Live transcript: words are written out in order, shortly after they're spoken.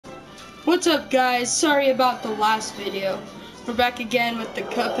What's up, guys? Sorry about the last video. We're back again with the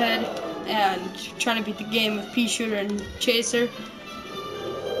Cuphead and trying to beat the game with peashooter and chaser.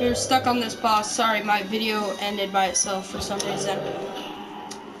 We were stuck on this boss. Sorry, my video ended by itself for some reason.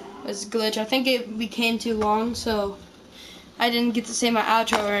 It was a glitch. I think it became too long, so I didn't get to say my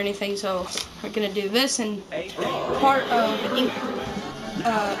outro or anything, so we're gonna do this and part of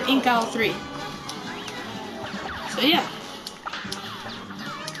Ink Owl 3. So yeah.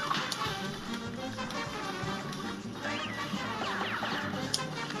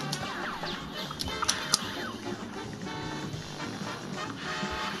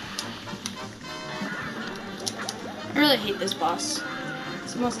 I really hate this boss.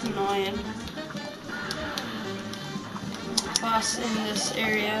 It's the most annoying boss in this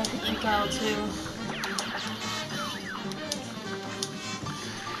area, Ink Owl 2.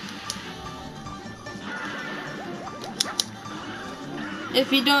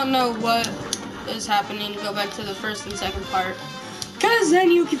 If you don't know what is happening, go back to the first and second part, because then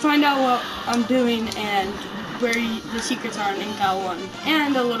you can find out what I'm doing and where the secrets are in Ink Owl 1,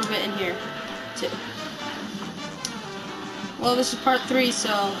 and a little bit in here, too. Well, this is part 3,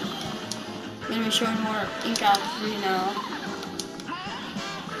 so I'm going to be showing more Ink Owl 3 now.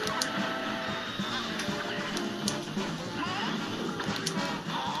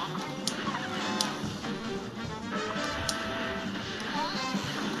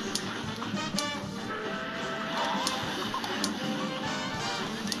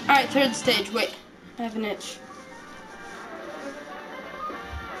 Alright, third stage. Wait, I have an itch.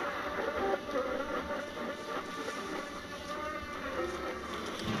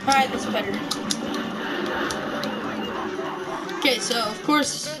 Alright, that's better. Okay, so of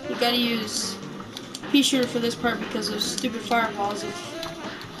course you gotta use peashooter for this part because those stupid fireballs, if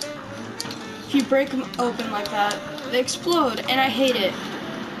you break them open like that, they explode, and I hate it.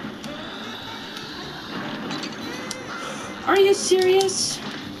 Are you serious?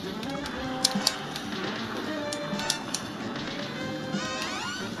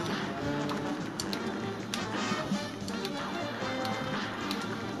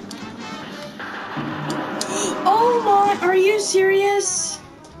 Oh my, are you serious?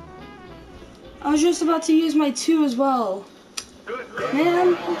 I was just about to use my 2 as well.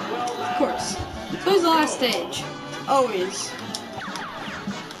 Man, of course. So it's the last stage. Always.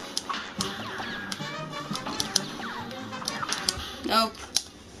 Nope.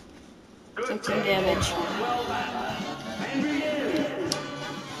 Took some damage.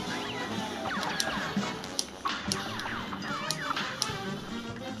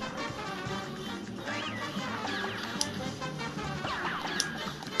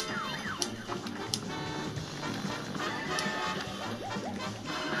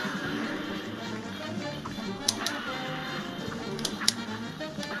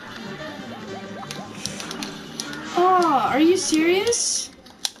 Oh, are you serious?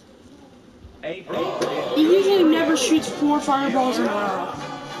 He usually never shoots 4 fireballs in a row.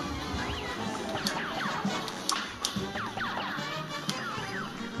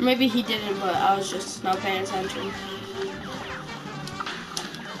 Maybe he didn't, but I was just not paying attention.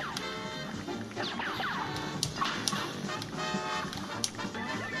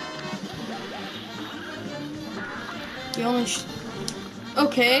 He only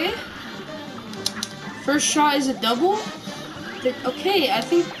okay. First shot is a double? Okay, I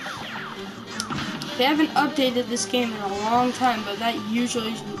think they haven't updated this game in a long time, but that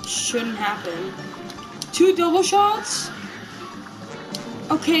usually shouldn't happen. 2 double shots?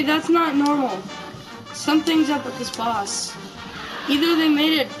 Okay, that's not normal. Something's up with this boss. Either they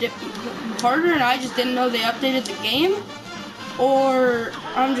made it harder and I just didn't know they updated the game, or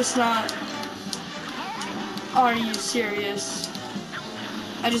I'm just not... Are you serious?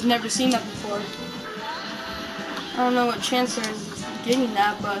 I just never seen that before. I don't know what chance there is of getting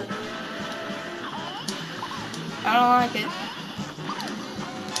that, but I don't like it.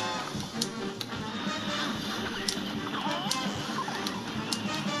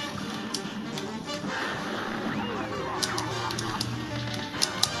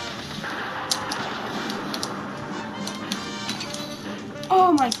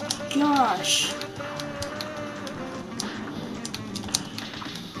 Oh my gosh.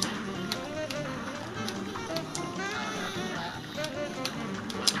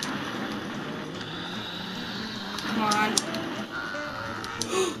 Come on.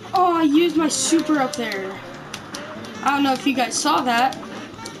 Oh, I used my super up there. I don't know if you guys saw that.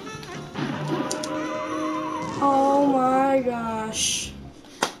 Oh my gosh.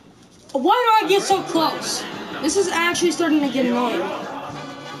 Why do I get so close? This is actually starting to get annoying.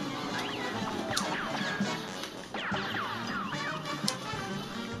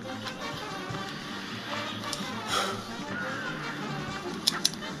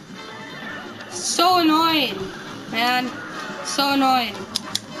 Man, so annoying.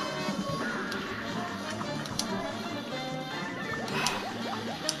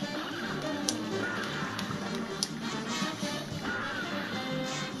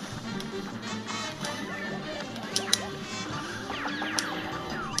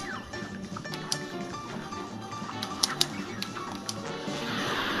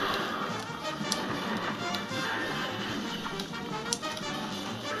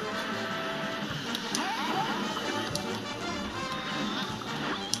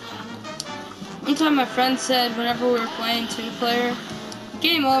 One time my friend said whenever we were playing two-player,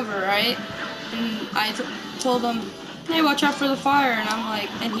 game over, right? And I told him, hey, watch out for the fire. And I'm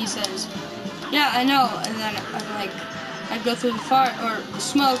like, and he says, yeah, I know. And then I'm like, I go through the fire, or the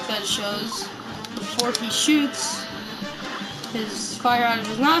smoke that shows before he shoots his fire out of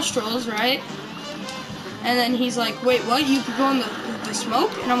his nostrils, right? And then he's like, wait, what? You could go in the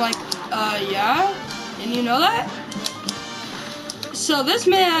smoke? And I'm like, yeah? Didn't you know that? So this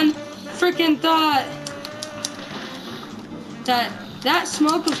man freaking thought that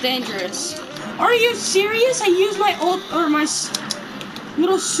smoke was dangerous. Are you serious? I used my my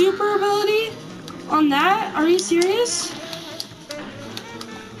little super ability on that? Are you serious?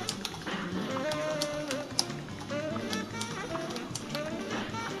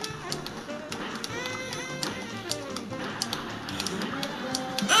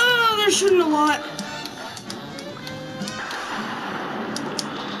 Oh, they're shooting a lot.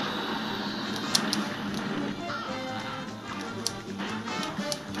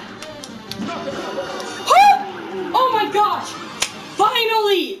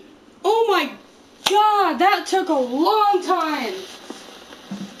 Finally! Oh my god, that took a long time.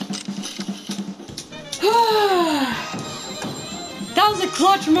 That was a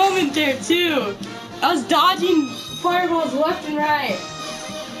clutch moment there too. I was dodging fireballs left and right.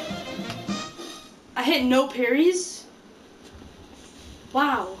 I hit no parries.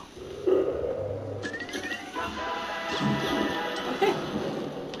 Wow. Okay.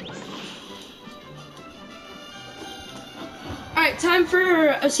 Alright, time for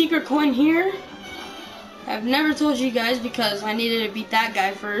a secret coin here. I've never told you guys because I needed to beat that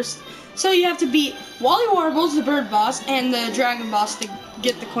guy first. So you have to beat Wally Warbles, the bird boss, and the dragon boss to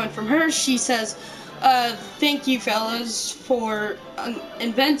get the coin from her. She says, thank you fellas for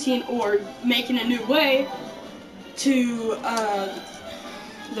inventing or making a new way to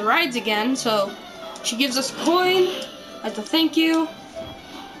the rides again. So she gives us a coin as a thank you.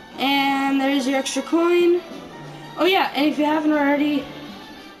 And there's your extra coin. Oh yeah, and if you haven't already,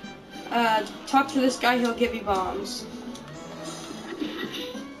 talk to this guy, he'll give you bombs.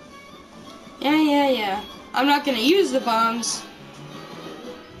 Yeah. I'm not gonna use the bombs.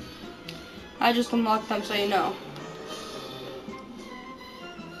 I just unlocked them so you know.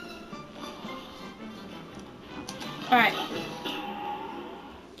 Alright.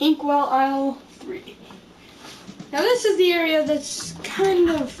 Inkwell Isle 3. Now this is the area that's kind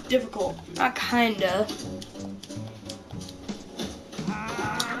of difficult. Not kinda.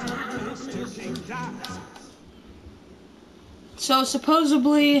 So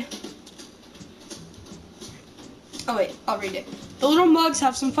supposedly, oh wait, I'll read it. The little mugs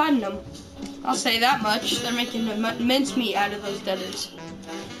have some fun in them. I'll say that much. They're making mincemeat out of those debtors.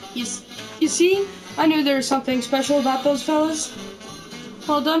 You see, I knew there was something special about those fellas.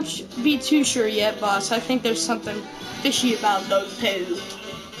 Well, don't be too sure yet, boss. I think there's something fishy about those two.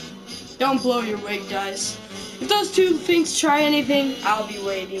 Don't blow your wig, guys. If those two things try anything, I'll be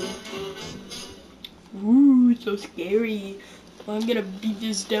waiting. Ooh, it's so scary. I'm gonna beat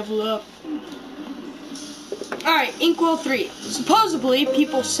this devil up. Alright, Inkwell 3. Supposedly,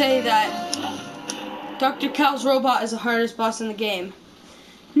 people say that Dr. Cal's robot is the hardest boss in the game.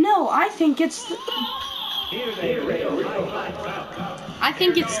 No, I think it's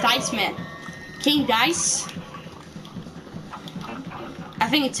Dice Man. King Dice. I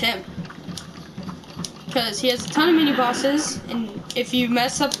think it's him. Because he has a ton of mini bosses, and if you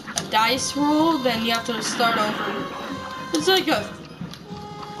mess up a dice roll, then you have to start over. It's like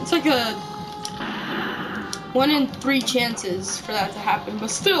a 1 in 3 chances for that to happen,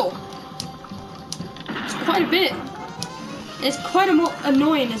 but still, it's quite a bit. It's quite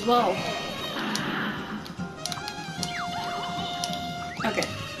annoying as well. Okay.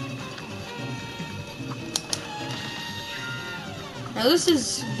 Now this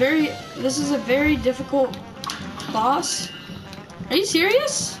is a very difficult boss. Are you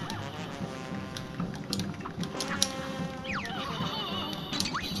serious?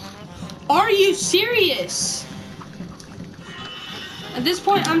 Are you serious? At this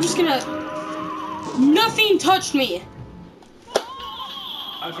point, I'm just gonna... Nothing touched me.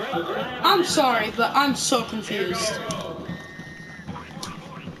 I'm sorry, but I'm so confused.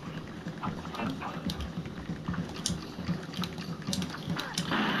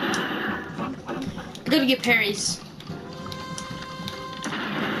 I gotta get parries.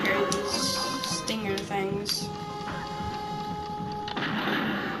 Parry these stinger things.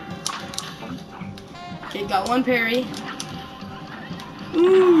 Okay, got one parry.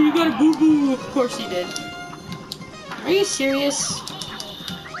 Ooh, you got a boo-boo. Of course you did. Are you serious?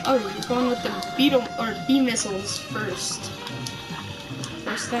 Oh, you're going with the beetle or bee missiles first.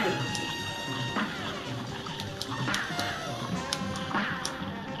 First thing.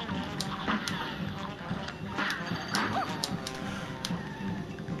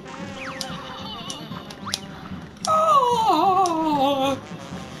 Oh!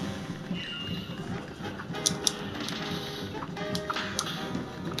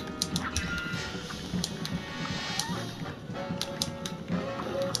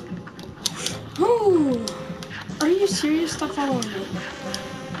 Ooh. Are you serious? Stop following me.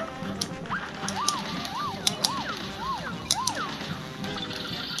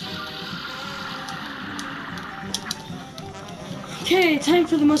 Okay, time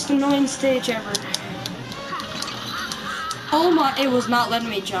for the most annoying stage ever. Oh my, it was not letting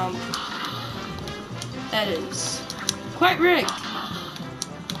me jump. That is quite rigged.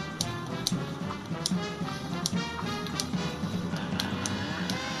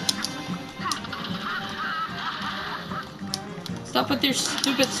 Stop with your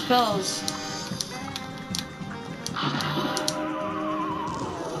stupid spells.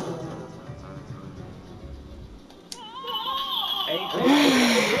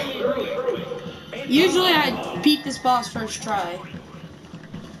 Usually I beat this boss first try.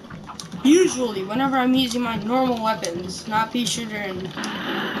 Usually, whenever I'm using my normal weapons, not peashooter and...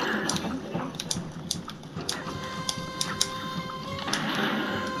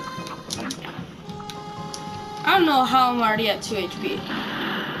 I don't know how I'm already at 2 HP.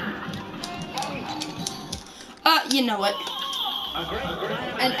 You know what?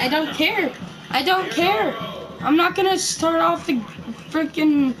 And I don't care. I don't care. I'm not gonna start off the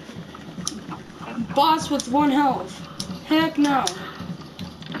freaking boss with 1 health. Heck no.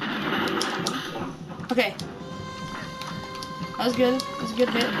 Okay. That was good. That was a good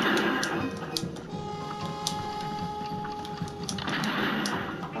hit.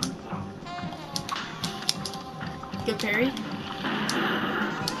 Good parry.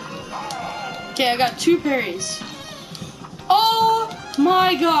 Okay, I got 2 parries. Oh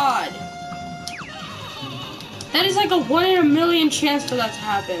my god! That is like a 1 in a million chance for that to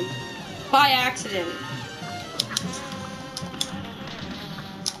happen. By accident.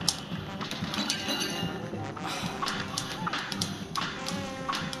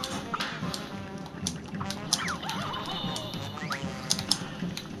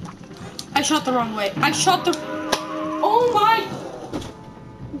 I shot the wrong way. I shot the... Oh my...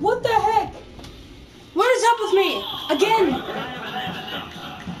 What the heck? What is up with me? Again!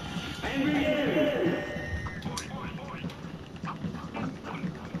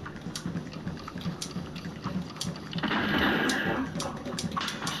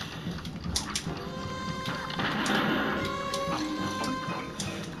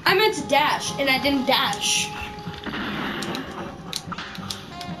 I meant to dash, and I didn't dash.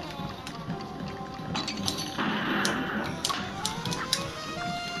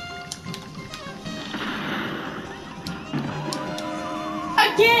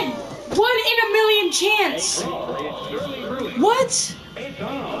 Again! 1 in a million chance! What?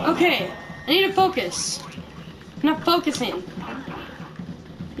 Okay, I need to focus. I'm not focusing.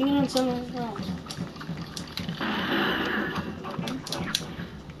 Thinking on something else.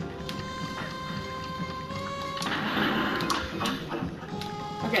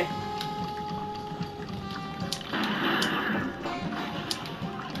 Okay.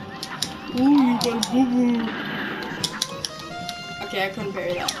 Ooh, you got a boo-boo. Okay, I couldn't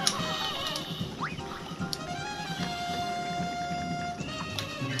parry that.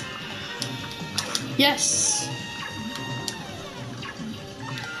 Yes!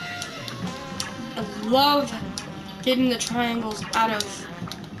 I love getting the triangles out of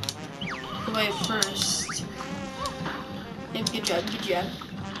the way first. Yep, good job, good job.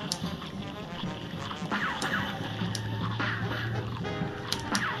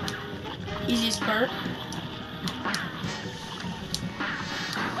 Easiest part.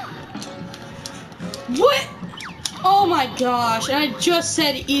 What? Oh my gosh, and I just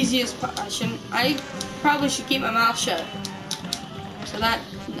said easiest part. I probably should keep my mouth shut. So that,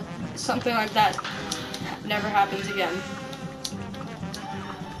 something like that never happens again.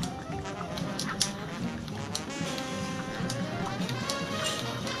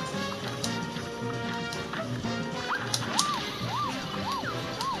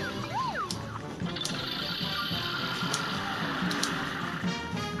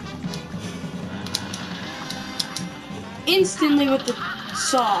 instantly with the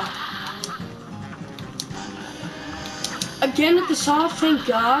saw. Again with the saw, thank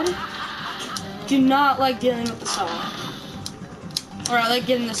God. Do not like dealing with the saw. Or I like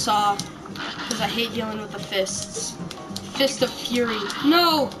getting the saw, because I hate dealing with the fists. Fist of Fury.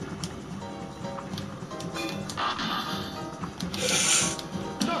 No!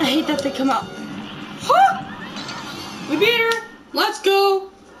 I hate that they come out. Huh! We beat her! Let's go!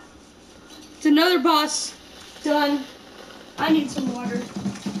 It's another boss. Done. I need some water.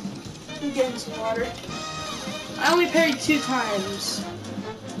 I'm getting some water. I only parried 2 times.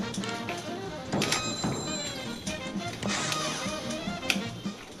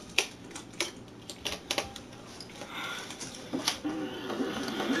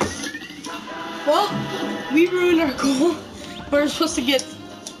 Well, we ruined our goal. We're supposed to get...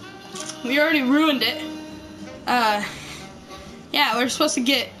 We already ruined it. Yeah, we're supposed to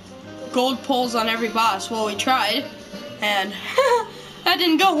get gold poles on every boss. Well, we tried, and that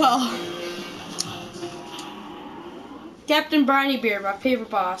didn't go well. Captain Briny Bear, my favorite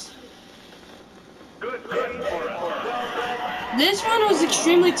boss. This one was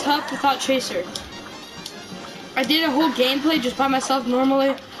extremely tough without Chaser. I did a whole gameplay just by myself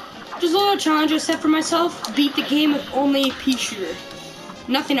normally. Just a little challenge I set for myself. Beat the game with only a peashooter.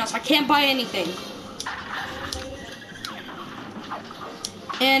 Nothing else. I can't buy anything.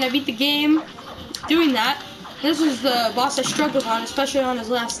 And I beat the game doing that. This was the boss I struggled on, especially on his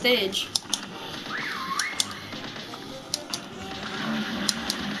last stage.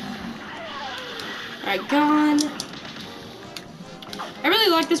 Alright, gone. I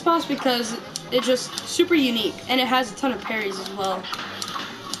really like this boss because it's just super unique, and it has a ton of parries as well.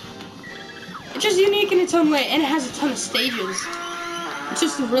 It's just unique in its own way, and it has a ton of stages. It's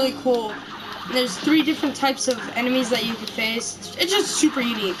just really cool. And there's 3 different types of enemies that you can face. It's just super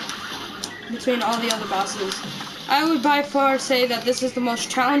unique between all the other bosses. I would by far say that this is the most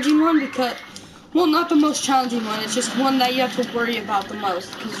challenging one because, well, not the most challenging one, it's just one that you have to worry about the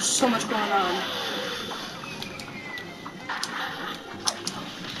most because there's so much going on.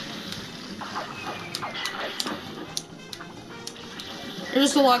 There's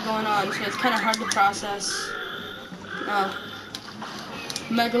just a lot going on, so it's kind of hard to process.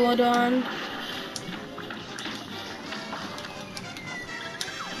 Megalodon.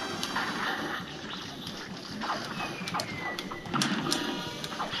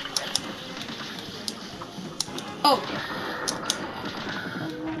 Oh.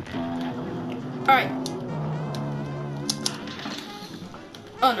 Alright.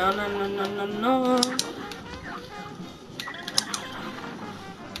 Oh, no, no, no, no, no, no.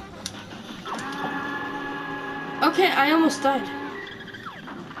 Okay, I almost died.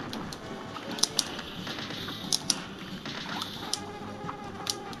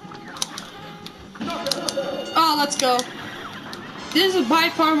 Oh, let's go. This is by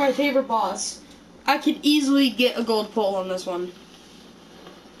far my favorite boss. I could easily get a gold pole on this one.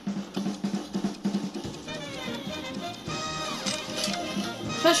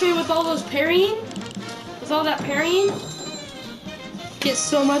 Especially with all those parrying. With all that parrying. Get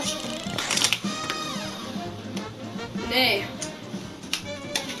so much. Nay.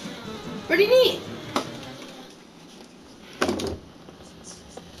 Pretty neat.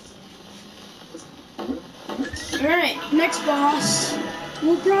 Alright, next boss.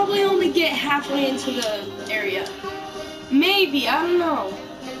 We'll probably only get halfway into the area. Maybe, I don't know.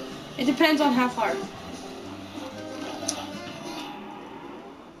 It depends on how far.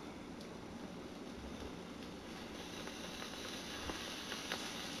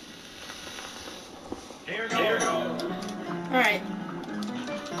 Here goes. Alright.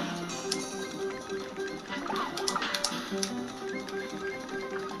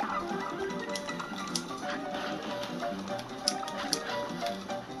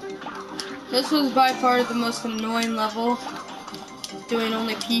 This was by far the most annoying level, doing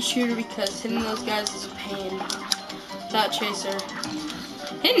only peashooter because hitting those guys is a pain without Chaser.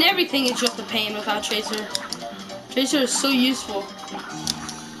 Hitting everything is just a pain without Chaser. Chaser is so useful.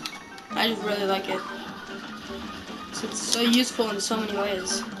 I just really like it. It's so useful in so many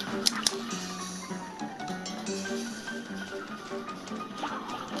ways.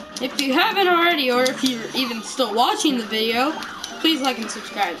 If you haven't already, or if you're even still watching the video, please like and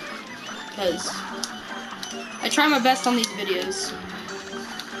subscribe. Because I try my best on these videos.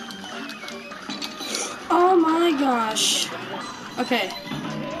 Oh my gosh. Okay.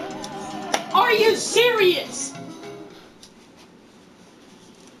 Are you serious?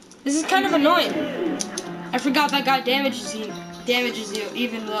 This is kind of annoying. I forgot that guy damages you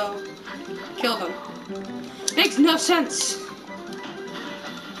even though you killed him. Makes no sense.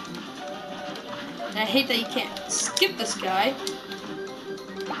 And I hate that you can't skip this guy.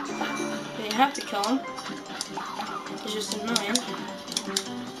 But you have to kill him. It's just annoying.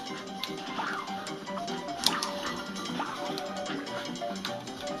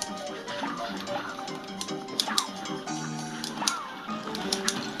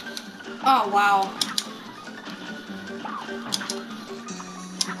 Oh, wow.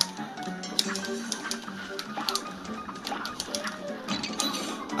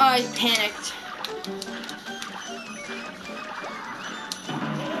 I panicked.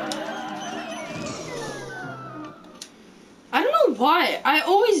 I don't know why. I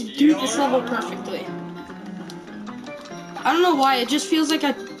always do this level perfectly. I don't know why. It just feels like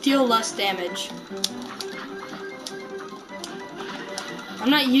I deal less damage. I'm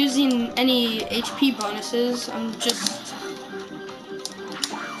not using any HP bonuses. I'm just...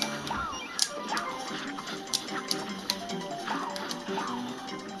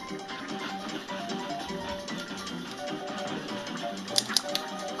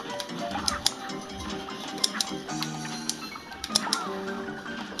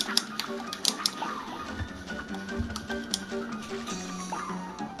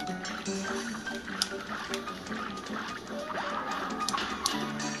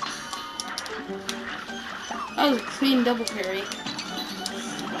 That was a clean double parry.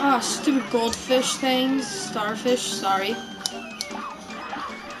 Oh, stupid goldfish things. Starfish, sorry.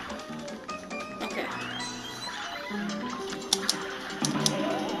 Okay.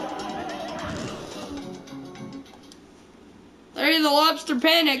 Larry the lobster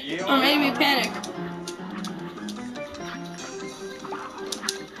panicked, or made me panic.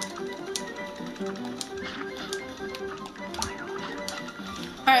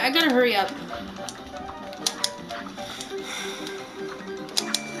 Alright, I gotta hurry up.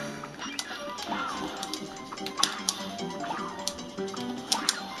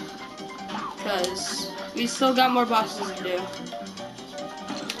 Because we still got more bosses to do.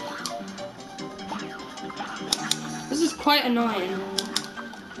 This is quite annoying.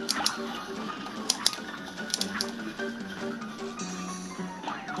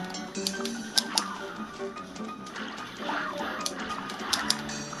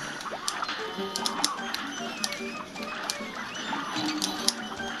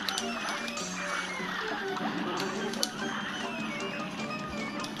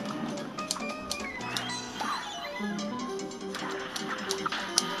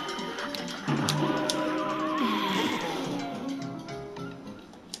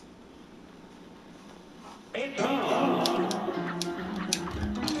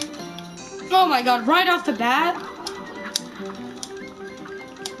 Oh my god, right off the bat?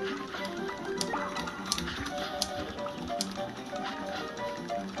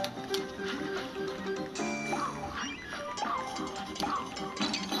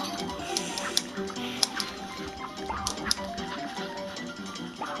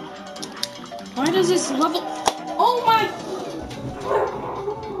 Why does this level... Oh my...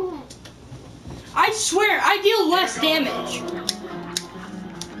 I swear, I deal less damage.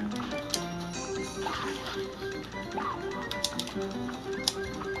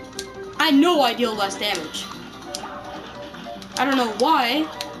 I know I deal less damage. I don't know why.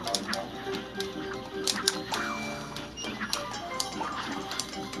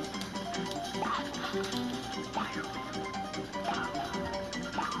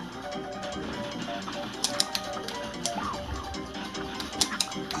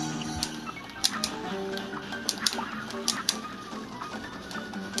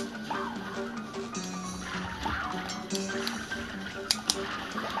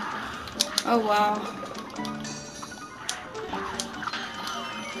 Oh wow.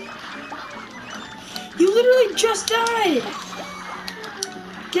 You literally just died!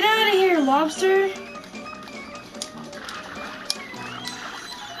 Get out of here, lobster!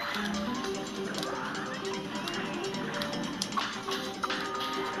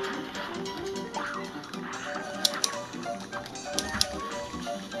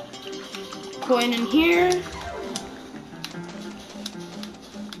 Coin in here.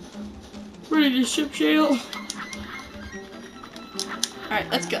 Ready to ship shale. Alright,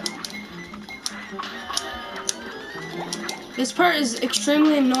 let's go. This part is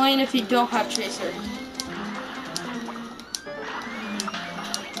extremely annoying if you don't have Tracer.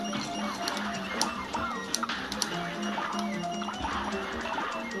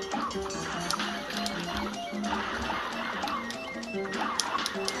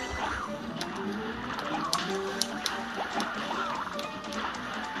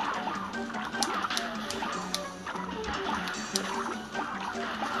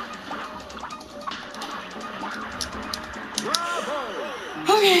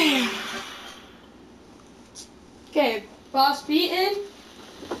 Okay. Boss beaten.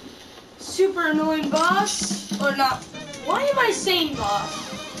 Super annoying boss. Or not. Why am I saying boss?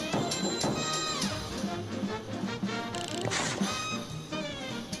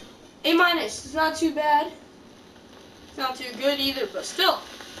 A minus. It's not too bad. It's not too good either, but still.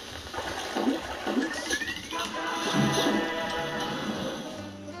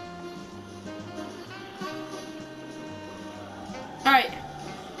 Alright.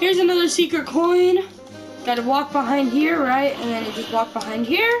 Here's another secret coin. Gotta walk behind here, right? And then you just walk behind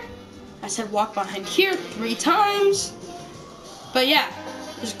here. I said walk behind here 3 times. But yeah,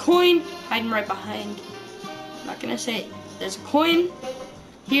 there's a coin hiding right behind. I'm not gonna say it. There's a coin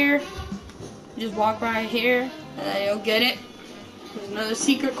here. You just walk right here, and then you'll get it. There's another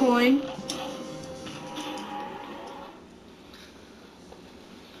secret coin.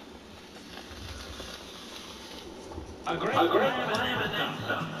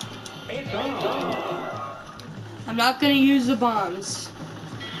 I'm not gonna use the bombs.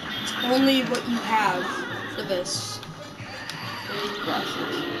 It's only what you have for this.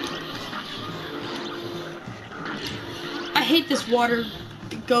 I hate this water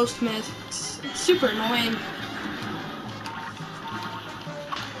ghost myth. It's super annoying.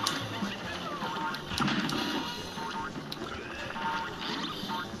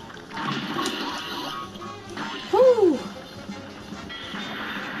 Whew.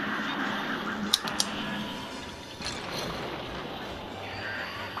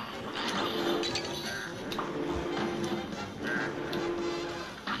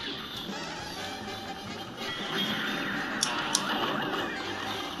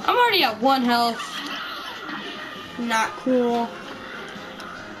 I'm already at 1 health. Not cool.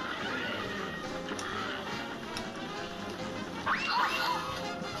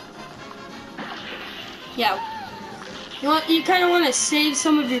 Yeah. You kind of want to save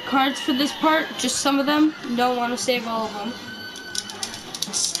some of your cards for this part. Just some of them. You don't want to save all of them.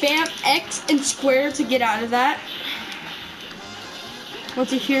 Spam X and square to get out of that.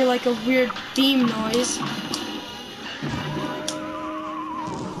 Once you hear like a weird beam noise.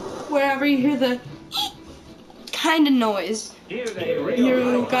 Wherever you hear the kind of noise, you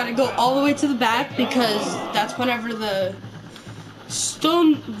gotta go all the way to the back because that's whenever the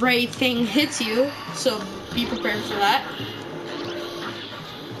stone ray thing hits you, so be prepared for that.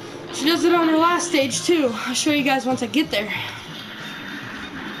 She does it on her last stage too. I'll show you guys once I get there.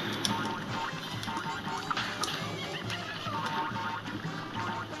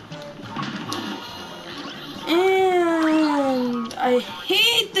 And I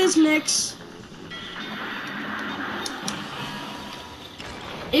hate this mix.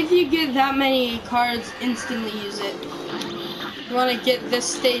 If you get that many cards, instantly use it. You want to get this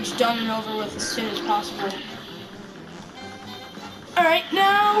stage done and over with as soon as possible. Alright,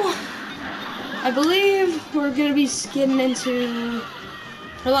 now, I believe we're going to be getting into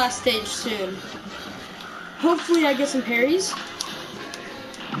our last stage soon. Hopefully I get some parries.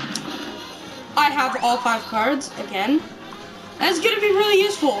 I have all 5 cards, again. That's going to be really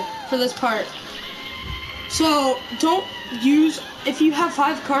useful for this part. So, don't use, if you have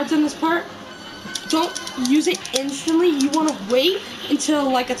 5 cards in this part, don't use it instantly. You want to wait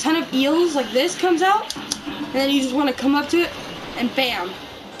until like a ton of eels like this comes out, and then you just want to come up to it, and bam,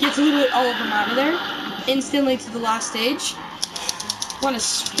 gets literally all of them out of there, instantly to the last stage. You want to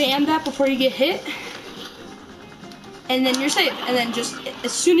spam that before you get hit, and then you're safe. And then just,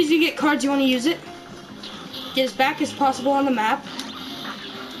 as soon as you get cards you want to use it, get as back as possible on the map,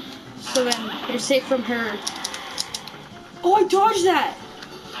 so then you're safe from her. Oh, I dodged that!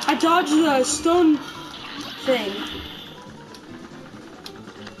 I dodged the stone thing.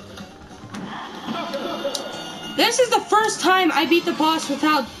 This is the first time I beat the boss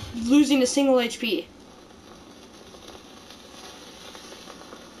without losing a single HP.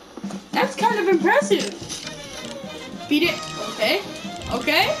 That's kind of impressive. Beat it. Okay.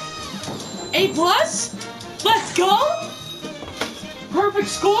 Okay. A+. Let's go. Perfect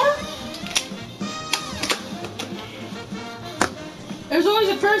score. There's always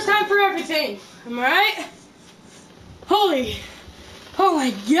a first time for everything. Am I right? Holy. Oh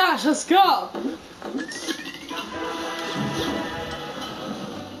my gosh, let's go.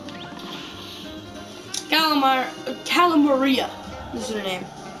 Calamaria is her name.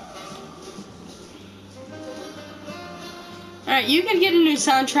 Alright, you can get a new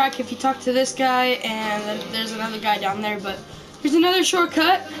soundtrack if you talk to this guy, and then there's another guy down there, but here's another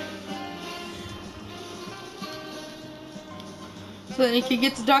shortcut. So then you can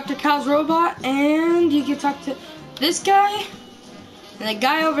get to Dr. Cal's robot, and you can talk to this guy, and the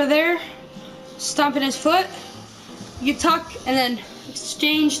guy over there, stomping his foot. You can talk, and then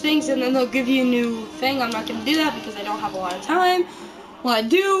exchange things, and then they'll give you a new thing. I'm not going to do that because I don't have a lot of time. Well, I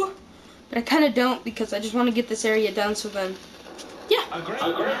do, but I kind of don't because I just want to get this area done, so then, yeah.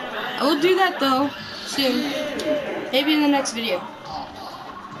 I will do that, though, soon. Maybe in the next video.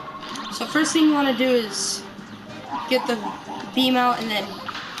 So first thing you want to do is get the beam out and then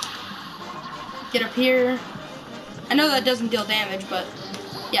get up here. I know that doesn't deal damage, but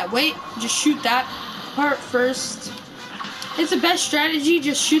yeah, wait, just shoot that part first. It's the best strategy,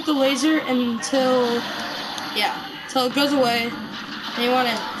 just shoot the laser until it goes away. And you want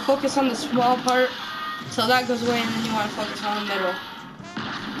to focus on the small part until that goes away, and then you want to focus on the middle.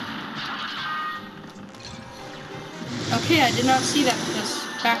 Okay, I did not see that because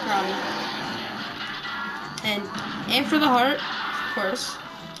background. And aim for the heart, of course.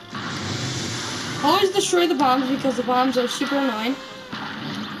 Always destroy the bombs because the bombs are super annoying.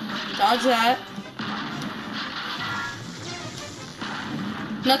 Dodge that.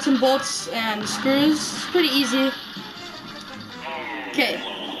 Nuts and bolts and screws, pretty easy. Okay.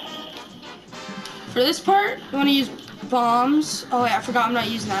 For this part, you want to use bombs. Oh wait, I forgot I'm not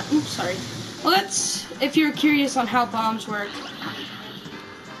using that. Oops, sorry. Well, that's if you're curious on how bombs work.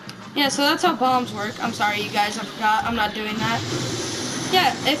 Yeah, so that's how bombs work. I'm sorry, you guys, I forgot. I'm not doing that.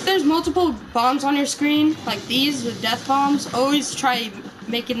 Yeah, if there's multiple bombs on your screen, like these, the death bombs, always try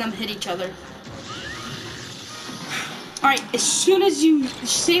making them hit each other. Alright, as soon as you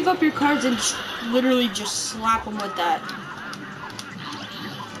save up your cards and literally just slap them with that.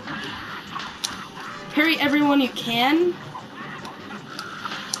 Parry everyone you can.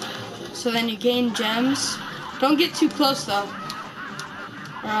 So then you gain gems. Don't get too close though,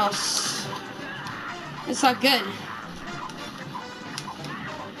 or else it's not good.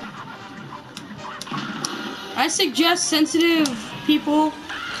 I suggest sensitive people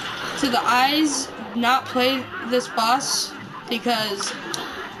to the eyes not play this boss because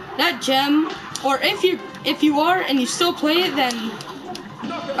that gem, or if you are and you still play it, then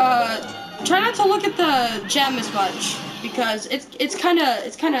try not to look at the gem as much because it's kind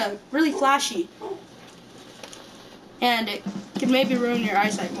of really flashy, and it can maybe ruin your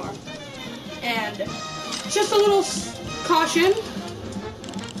eyesight more. And just a little caution.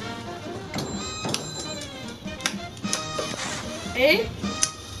 Hey,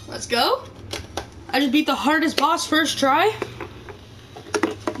 let's go. I just beat the hardest boss first try.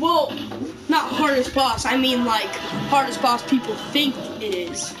 Well, not hardest boss, I mean like hardest boss people think it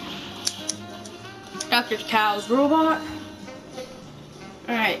is. Dr. Cow's robot.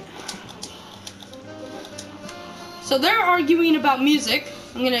 Alright. So they're arguing about music.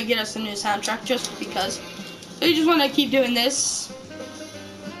 I'm gonna get us a new soundtrack just because. So you just wanna keep doing this.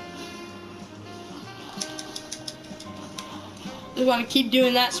 You want to keep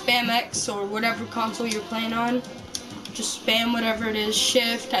doing that, spam X or whatever console you're playing on. Just spam whatever it is,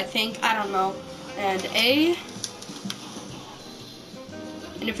 shift, I think, I don't know, and A.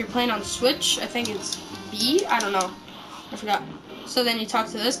 And if you're playing on Switch, I think it's B, I don't know, I forgot. So then you talk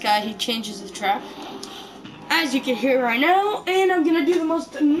to this guy, he changes the track, as you can hear right now, and I'm gonna do the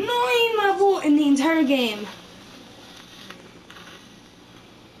most annoying level in the entire game.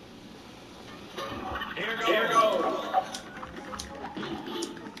 Here goes.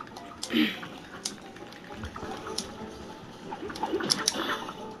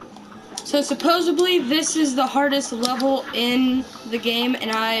 So supposedly this is the hardest level in the game,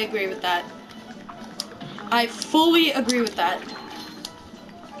 and I agree with that. I fully agree with that.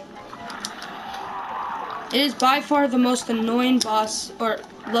 It is by far the most annoying boss or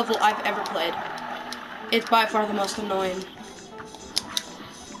level I've ever played. It's by far the most annoying.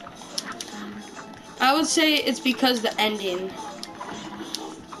 I would say it's because the ending.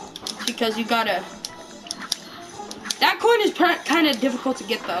 Because you gotta... That coin is kind of difficult to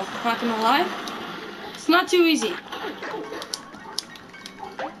get though, not gonna lie. It's not too easy.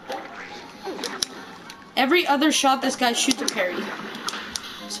 Every other shot this guy shoots a parry.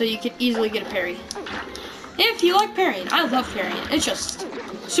 So you can easily get a parry. If you like parrying, I love parrying. It's just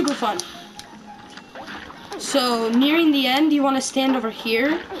super fun. So nearing the end, you want to stand over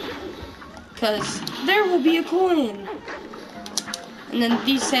here. Because there will be a coin. And then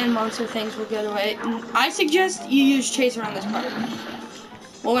these sand monster things will get away. And I suggest you use chase around this part.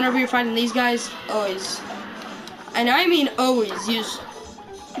 Well, whenever you're fighting these guys, always. And I mean always use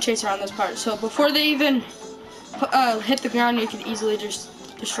chase around this part. So before they even hit the ground, you can easily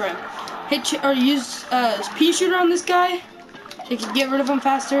just destroy them. Or use peashooter on this guy. So you can get rid of them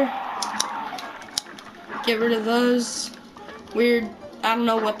faster. Get rid of those weird, I don't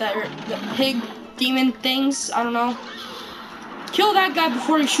know what that are, the pig demon things, I don't know. Kill that guy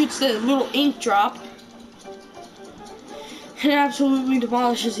before he shoots the little ink drop. It absolutely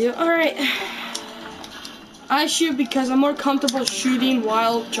demolishes you. Alright. I shoot because I'm more comfortable shooting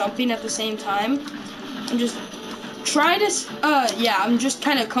while jumping at the same time. I'm just I'm just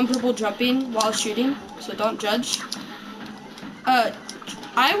kind of comfortable jumping while shooting, so don't judge.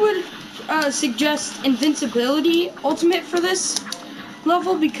 I would suggest invincibility ultimate for this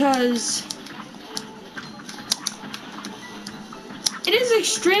level because it is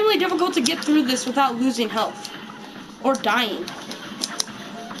extremely difficult to get through this without losing health or dying,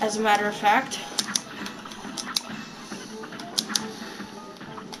 as a matter of fact.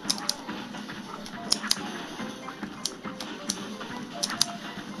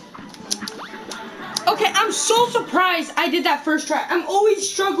 Okay, I'm so surprised I did that first try. I'm always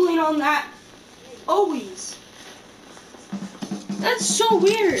struggling on that. Always. That's so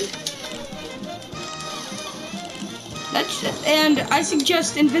weird. And I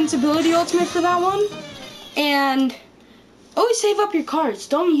suggest invincibility ultimate for that one. And always save up your cards.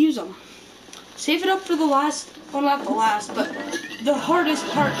 Don't use them. Save it up for the last, well, not the last, but the hardest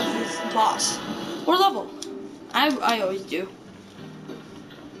part of this boss or level. I always do.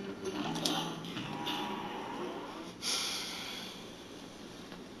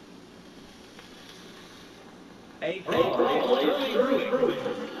 I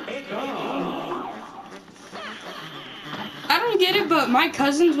don't get it, but my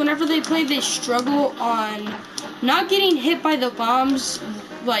cousins, whenever they play, they struggle on not getting hit by the bombs,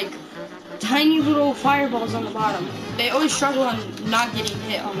 like tiny little fireballs on the bottom. They always struggle on not getting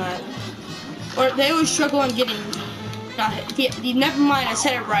hit on that. Or they always struggle on getting not hit. Yeah, never mind, I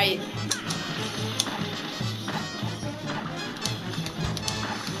said it right.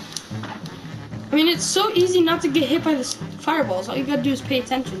 I mean, it's so easy not to get hit by the fireballs. All you gotta do is pay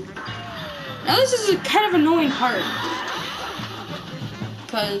attention. Now this is a kind of annoying part.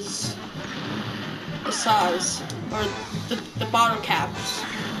 Because the saws, or the bottle caps.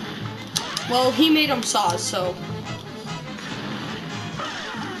 Well, he made them saws, so.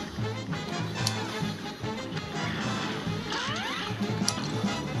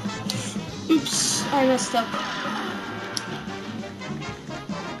 Oops, I messed up.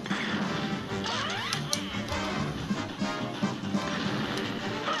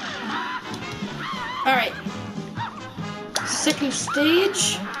 Alright. Second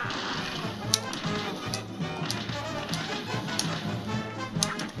stage.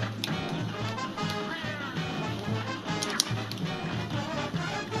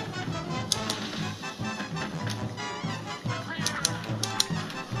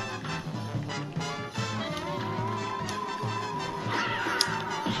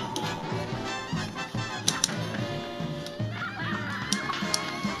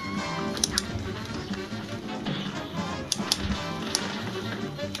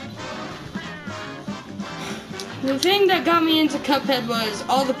 The thing that got me into Cuphead was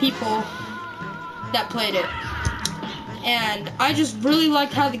all the people that played it. And I just really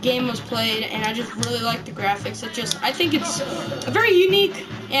liked how the game was played, and I just really liked the graphics. I think it's a very unique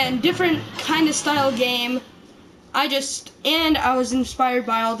and different kind of style game. And I was inspired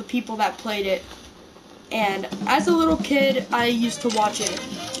by all the people that played it. And as a little kid, I used to watch it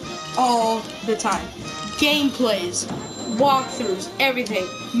all the time. Gameplays, walkthroughs, everything.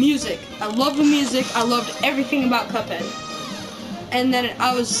 Music. I love the music. I loved everything about Cuphead. And then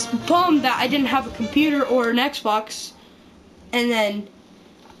I was bummed that I didn't have a computer or an Xbox. And then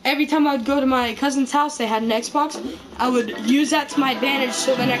every time I would go to my cousin's house, they had an Xbox. I would use that to my advantage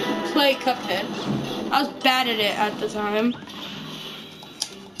so then I could play Cuphead. I was bad at it at the time.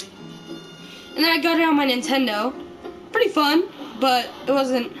 And then I got it on my Nintendo. Pretty fun, but it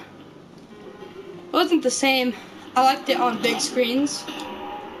wasn't the same. I liked it on big screens.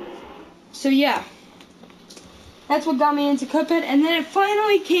 So yeah. That's what got me into Cuphead, and then it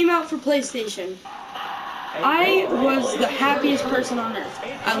finally came out for PlayStation. I was the happiest person on earth.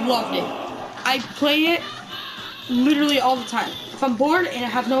 I loved it. I play it literally all the time. If I'm bored and I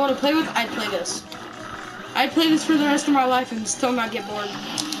have no one to play with, I'd play this. I'd play this for the rest of my life and still not get bored.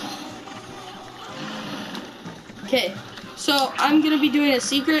 Okay, so I'm gonna be doing a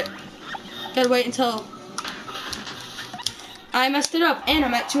secret. Gotta wait until I messed it up, and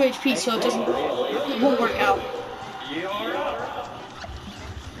I'm at 2 HP, so it won't work out.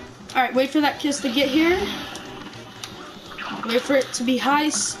 Alright, wait for that kiss to get here. Wait for it to be high.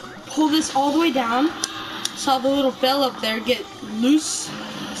 Pull this all the way down. Saw the little bell up there get loose,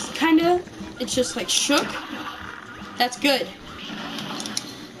 kinda. It's just like shook. That's good.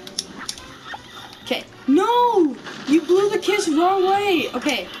 Okay. No! You blew the kiss wrong way!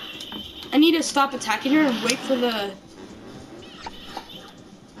 Okay. I need to stop attacking her and wait for the...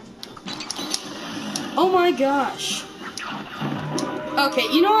 Oh my gosh. Okay,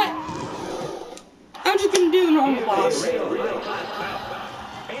 you know what? I'm just gonna do the normal boss.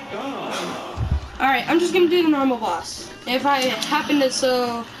 Alright, I'm just gonna do the normal boss. If I happen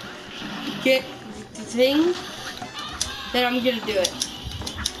to get the thing, then I'm gonna do it.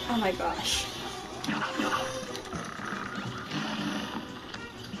 Oh my gosh.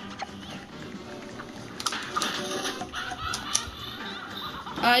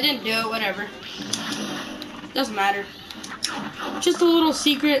 I didn't do it, whatever. Doesn't matter. Just a little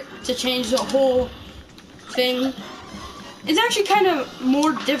secret to change the whole thing. It's actually kind of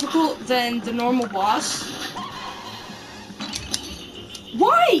more difficult than the normal boss.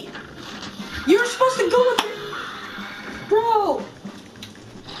 Why? You're supposed to go with it. Bro!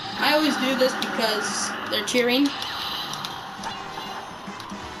 I always do this because they're cheering.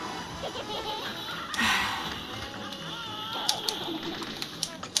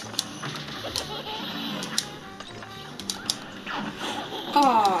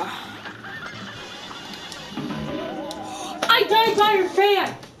 Aw. I died by your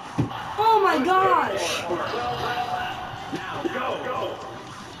fan! Oh my gosh! Now go!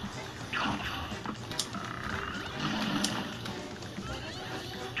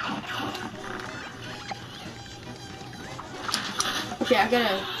 Okay, I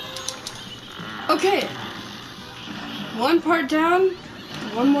gotta... Okay! One part down,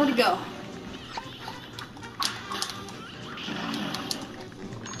 one more to go.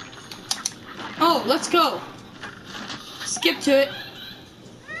 Oh, let's go. Skip to it.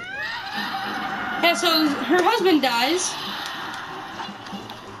 Yeah, so her husband dies.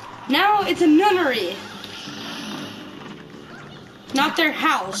 Now it's a nunnery. Not their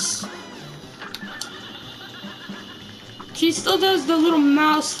house. She still does the little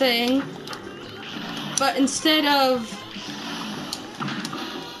mouse thing, but instead of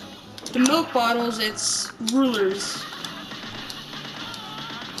the milk bottles, it's rulers.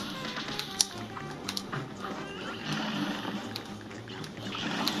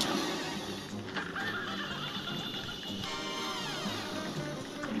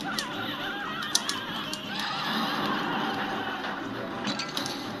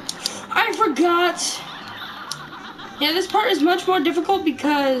 I forgot. Yeah, this part is much more difficult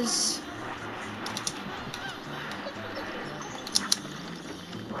because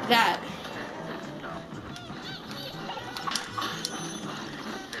that.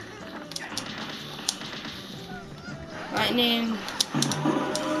 Lightning.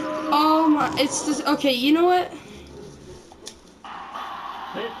 Oh my, it's this. Okay, you know what?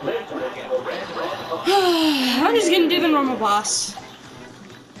 I'm just gonna do the normal boss.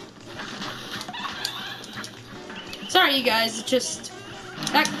 Sorry, you guys. It just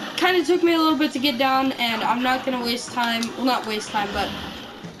that kind of took me a little bit to get down, and I'm not gonna waste time. Well, not waste time, but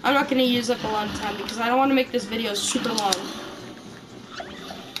I'm not gonna use up a lot of time because I don't want to make this video super long.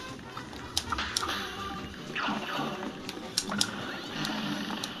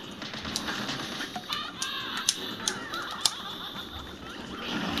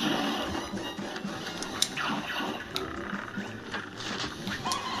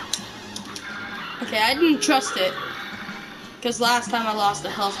 Okay, I didn't trust it because last time I lost the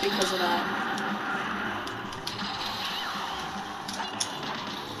health because of that.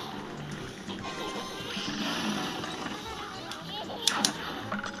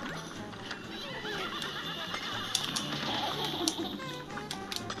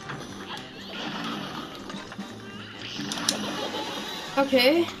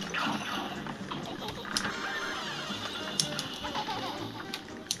 Okay.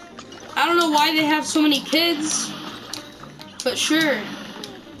 I don't know why they have so many kids, but sure.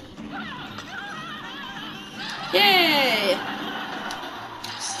 Yay!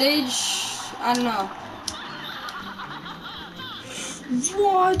 Stage, I don't know.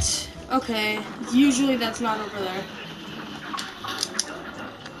 What? Okay, usually that's not over there.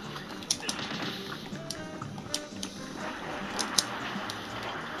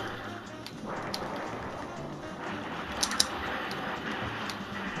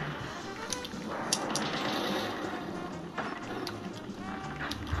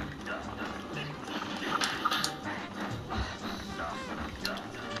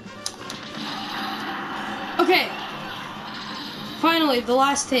 Okay, finally, the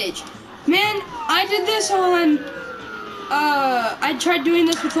last stage. Man, I did this on, I tried doing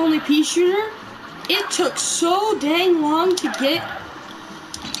this with only peashooter. It took so dang long to get.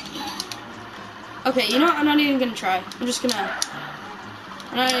 Okay, you know what? I'm not even gonna try. I'm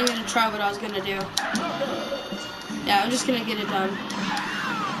not even gonna try what I was gonna do. Yeah, I'm just gonna get it done.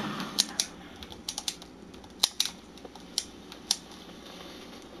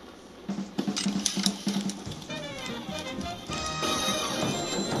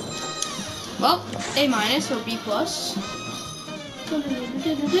 Well, A minus or B plus.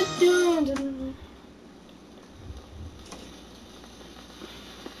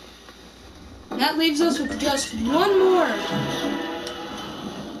 That leaves us with just one more.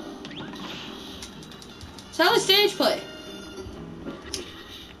 So how is stage play?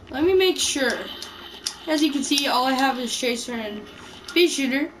 Let me make sure. As you can see, all I have is Chaser and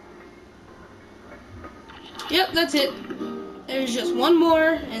Peashooter. Yep, that's it. There's just one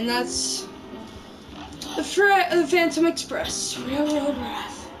more, and that's the Phantom Express. Railroad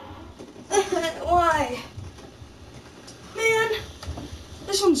Wrath. Why? Man,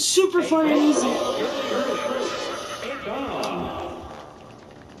 this one's super fun and easy.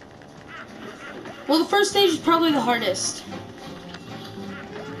 Well, the first stage is probably the hardest.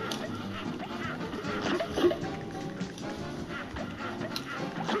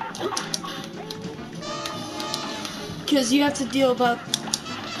 Because you have to deal about...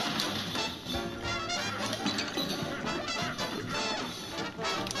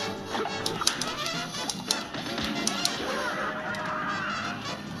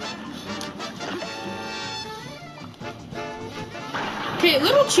 Okay, a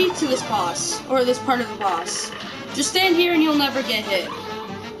little cheat to this boss, or this part of the boss. Just stand here and you'll never get hit.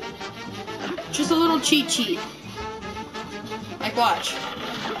 Just a little cheat. Like, watch.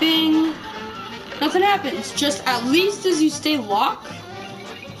 Bing. Nothing happens. Just at least as you stay locked,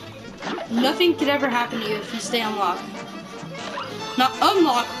 nothing could ever happen to you if you stay on lock. Not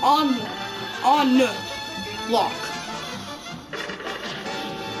unlock, on lock.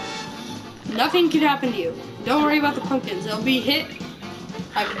 Nothing could happen to you. Don't worry about the pumpkins. They'll be hit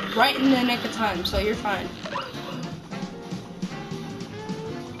like right in the nick of time, so you're fine.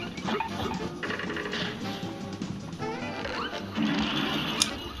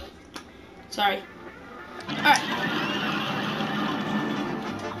 Sorry. Alright.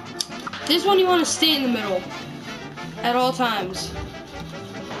 This one you want to stay in the middle at all times.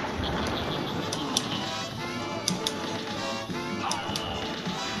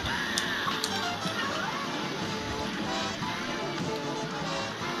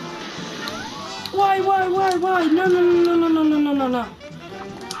 Why? No.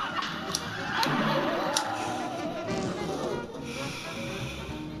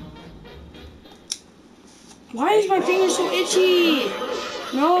 Why is my finger so itchy?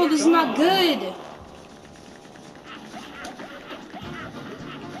 No, this is not good.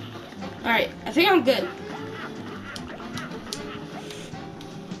 Alright, I think I'm good.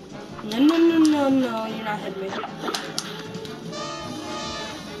 No, you're not hitting me.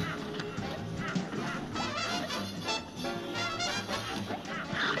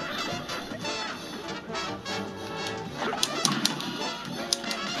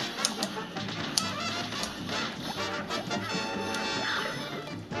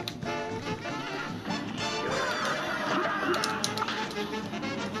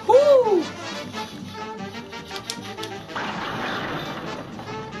 Woo!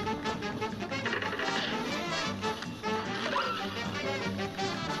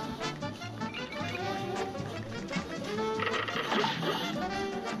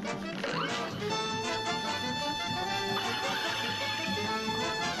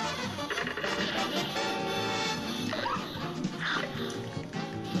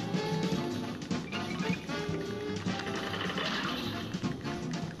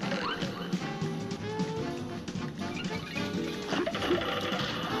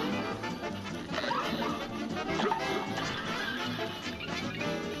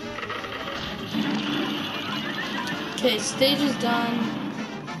 Okay, stage is done.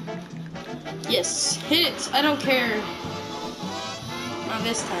 Yes, hit it. I don't care. Not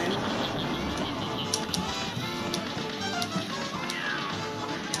this time.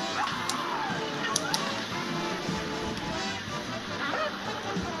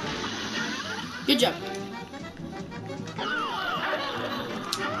 Good job.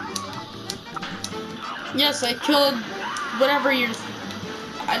 Yes, I killed whatever your,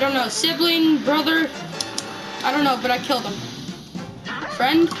 I don't know, sibling, brother. I don't know, but I killed him.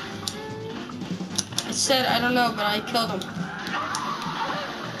 Friend? I said I don't know, but I killed him.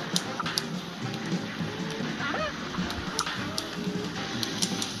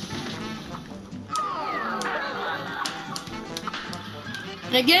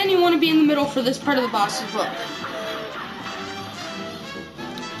 And again, you want to be in the middle for this part of the boss as well.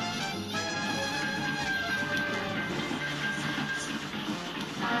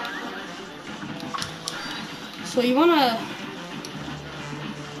 So you want to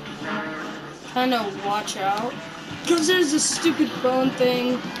kind of watch out, because there's this stupid bone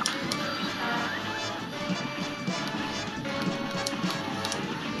thing.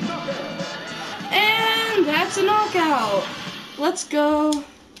 that's a knockout. Let's go.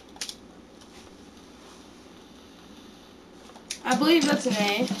 I believe that's an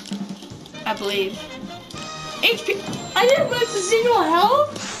A. I believe. HP. I didn't lose a single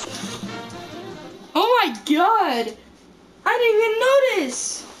health? Oh my god. I didn't even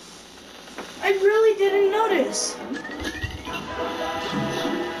notice. I really didn't notice.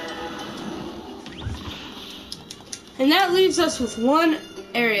 And that leaves us with one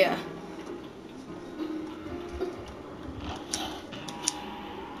area.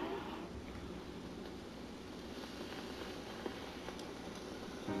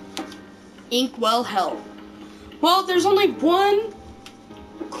 Inkwell Hell. Well, there's only one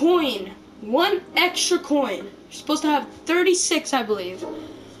coin. One extra coin. You're supposed to have 36, I believe.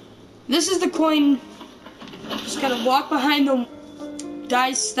 This is the coin. Just gotta walk behind the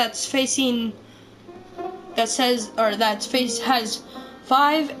dice that's facing, that says, or that's face has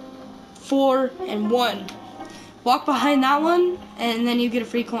 5, 4, and 1. Walk behind that one, and then you get a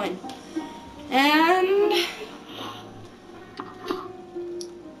free coin. And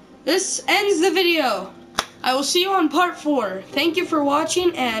this ends the video. I will see you on part 4. Thank you for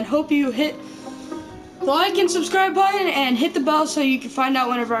watching, and hope you hit the like and subscribe button and hit the bell so you can find out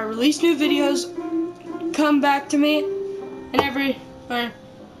whenever I release new videos. Come back to me and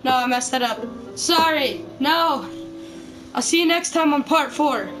no, I messed that up. Sorry. No. I'll see you next time on part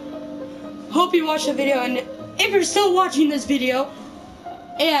 4. Hope you watched the video, and if you're still watching this video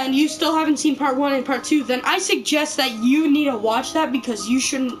and you still haven't seen part 1 and part 2, then I suggest that you need to watch that because you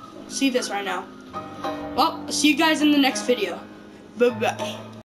shouldn't see this right now. Well, I'll see you guys in the next video. Bye-bye.